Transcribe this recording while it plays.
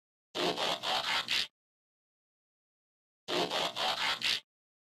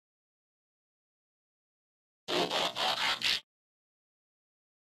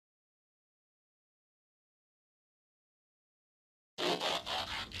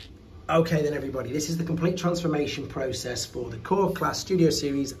Okay then everybody, this is the complete transformation process for the Core Class Studio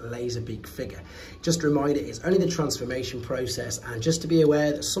Series Laserbeak figure. Just a reminder, it's only the transformation process, and just to be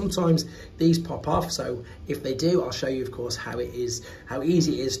aware that sometimes these pop off, so if they do, I'll show you of course how easy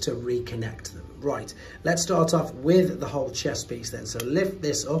it is to reconnect them. Right, let's start off with the whole chest piece then. So lift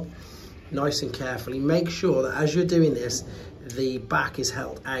this up nice and carefully. Make sure that as you're doing this, the back is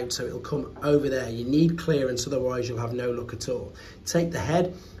held out so it'll come over there. You need clearance, otherwise you'll have no look at all. Take the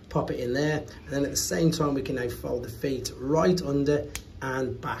head, pop it in there, and then at the same time we can now fold the feet right under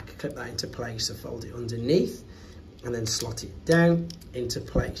and back. Clip that into place, so fold it underneath and then slot it down into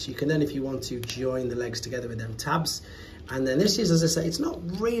place. You can then, if you want to, join the legs together with them tabs. And then this is, as I say, it's not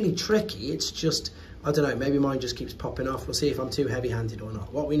really tricky, it's just, I don't know, maybe mine just keeps popping off. We'll see if I'm too heavy-handed or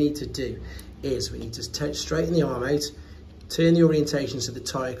not. What we need to do is we need to straighten the arm out, turn the orientation so the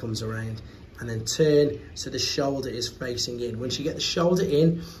tire comes around, and then turn so the shoulder is facing in. Once you get the shoulder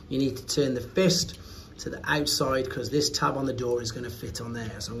in, you need to turn the fist to the outside because this tab on the door is going to fit on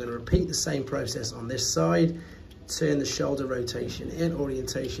there. So I'm going to repeat the same process on this side. Turn the shoulder rotation in,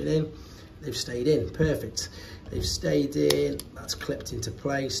 orientation in. They've stayed in, perfect. They've stayed in, that's clipped into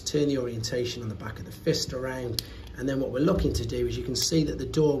place. Turn the orientation on the back of the fist around. And then what we're looking to do is you can see that the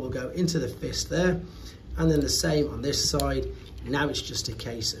door will go into the fist there. And then the same on this side. Now it's just a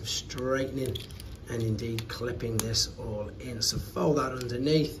case of straightening and indeed clipping this all in. So fold that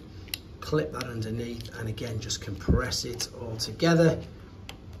underneath, clip that underneath, and again, just compress it all together.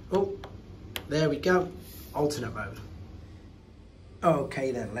 Oh, there we go, alternate mode. Okay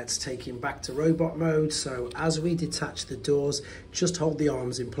then, let's take him back to robot mode. So as we detach the doors, just hold the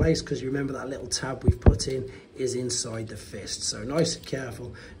arms in place because you remember that little tab we've put in is inside the fist. So nice and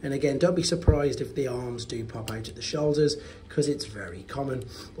careful. And again, don't be surprised if the arms do pop out at the shoulders because it's very common.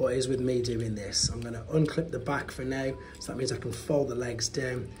 What is with me doing this, I'm going to unclip the back for now. So that means I can fold the legs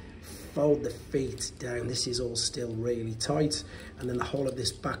down, fold the feet down. This is all still really tight, and then the whole of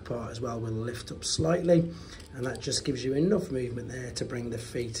this back part as well will lift up slightly, and that just gives you enough movement there to bring the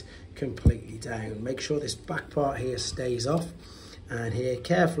feet completely down. Make sure this back part here stays off, and here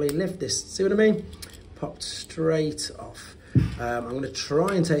carefully lift this, see what I mean? Popped straight off. I'm going to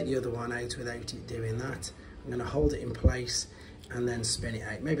try and take the other one out without it doing that. I'm going to hold it in place and then spin it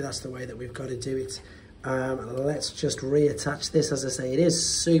out. Maybe that's the way that we've got to do it. Let's just reattach this. As I say, it is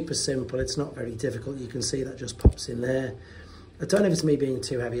super simple, it's not very difficult. You can see that just pops in there. I don't know if it's me being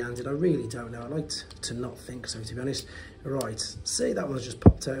too heavy-handed, I really don't know. I like to not think so, to be honest. Right, see, that one's just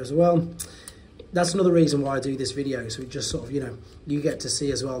popped out as well. That's another reason why I do this video, so it just sort of, you know, you get to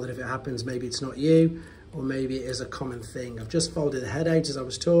see as well that if it happens, maybe it's not you, or maybe it is a common thing. I've just folded the head out as I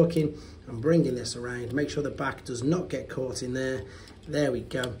was talking. I'm bringing this around, make sure the back does not get caught in there. There we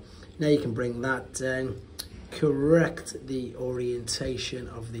go. Now you can bring that down, correct the orientation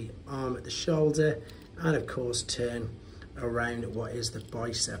of the arm at the shoulder, and of course turn around what is the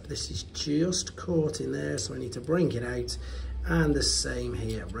bicep. This is just caught in there, so I need to bring it out. And the same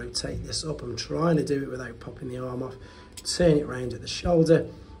here, rotate this up. I'm trying to do it without popping the arm off. Turn it around at the shoulder,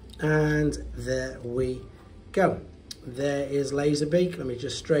 and there we go. There is Laserbeak. Let me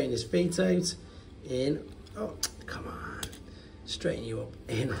just straighten his feet out in, oh, come on. Straighten you up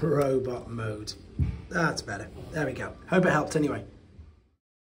in robot mode. That's better. There we go. Hope it helped anyway.